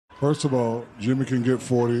First of all, Jimmy can get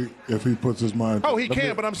 40 if he puts his mind to it. Oh, he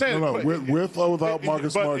can, but I'm saying with or without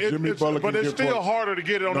Marcus Smart, Jimmy Butler can get 40. But it's still harder to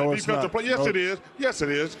get it on the defensive play. Yes, it is. Yes, it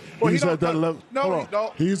is. Well, he's at that level.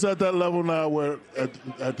 No, he's at that level now where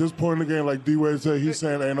at this point in the game, like D-Wade said, he's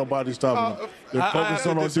saying ain't nobody stopping him. They're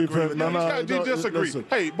focusing on defense. No, disagree.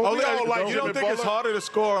 Hey, but we all like you don't think it's harder to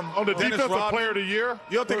score on the defensive player of the year?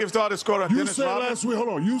 You don't think it's harder to score on Dennis Rodman? Last week, hold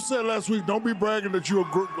on. You said last week, don't be bragging that you're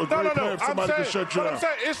a great player if somebody can shut you down.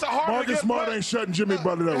 It's hard Marcus Smart ain't shutting Jimmy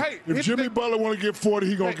Butler down. If Jimmy Butler want to get 40,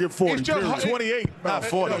 he going to get 40. 28, not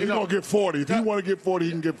 40. He's going to get 40. If he want to get 40,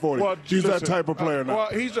 he can get 40. Well, he's that type of player now.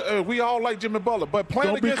 Well, we all like Jimmy Butler, but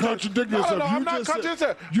playing against him. Don't be contradicting yourself. No, I'm not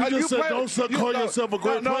contradicting. You just said don't call yourself a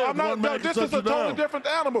great player. I'm not. No, this is a totally different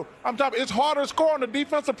animal. I'm talking. It's harder to score on the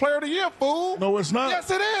defensive player of the year, fool. No, it's not.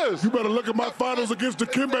 Yes, it is. You better look at my finals against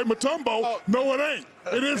Dikembe Mutombo. No, it ain't.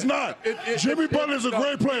 It is not. Jimmy Butler is a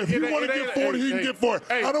great player. If he want to get 40, he can get 40.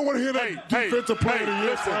 I don't want to hear that defensive player of the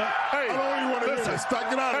year. I don't even want to hear that.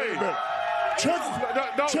 Stop it out of here. Check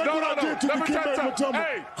what I did to Dikembe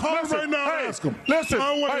Mutombo. Call him right now and ask him. Listen. I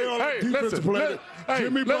don't want to hear all that defensive player.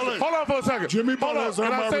 Jimmy Butler. Hold on for a second. Jimmy Butler has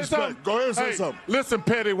earned my respect. Go ahead and say something. Listen,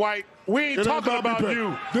 Petty White. We ain't talking about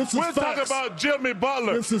you. We're talking about Jimmy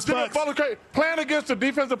Butler. This is Jimmy facts. Butler playing against the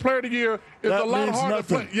defensive player of the year is a lot harder to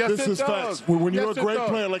play. Yes, this is facts. When you're a great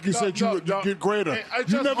player, like you said, you get greater.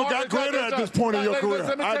 You never got greater at this point in your career.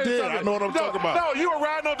 I did. I know what I'm talking about. No, you were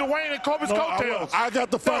riding on Dwayne and Kobe's coattails. I got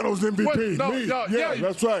the Finals MVP. Me. Yeah,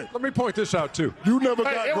 that's right. Let me point this out, too. You never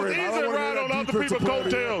got greater. It was easy to ride on other people's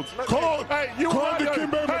coattails. Call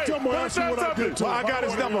Dikembe Mutombo. Ask him what I did to him. I got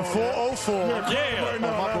his number 404.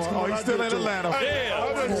 Yeah. Oh, he's still in Atlanta.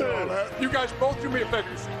 Yeah. You guys both do me a favor.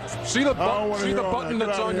 See the button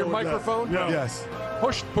that's on your microphone? Yes.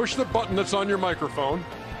 Push the button that's on your microphone.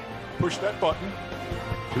 Push that button.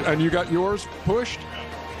 And you got yours pushed?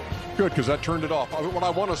 Good, because that turned it off. What I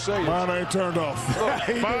want to say is... Mine ain't turned off.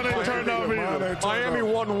 Mine ain't turned off either. Miami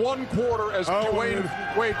won one quarter, as Wade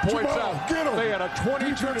points out. They had a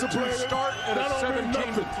 22-2 start and a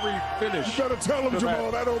 17-3 finish. You better tell them,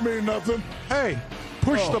 Jamal, that don't mean nothing. Hey,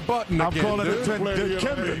 push the button again. I'm calling it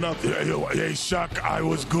Dikembe. Hey, Shaq, I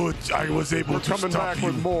was good. I was able to stop you. We're coming back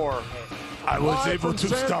with more. I was able to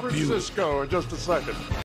stop you. San Francisco in just a second.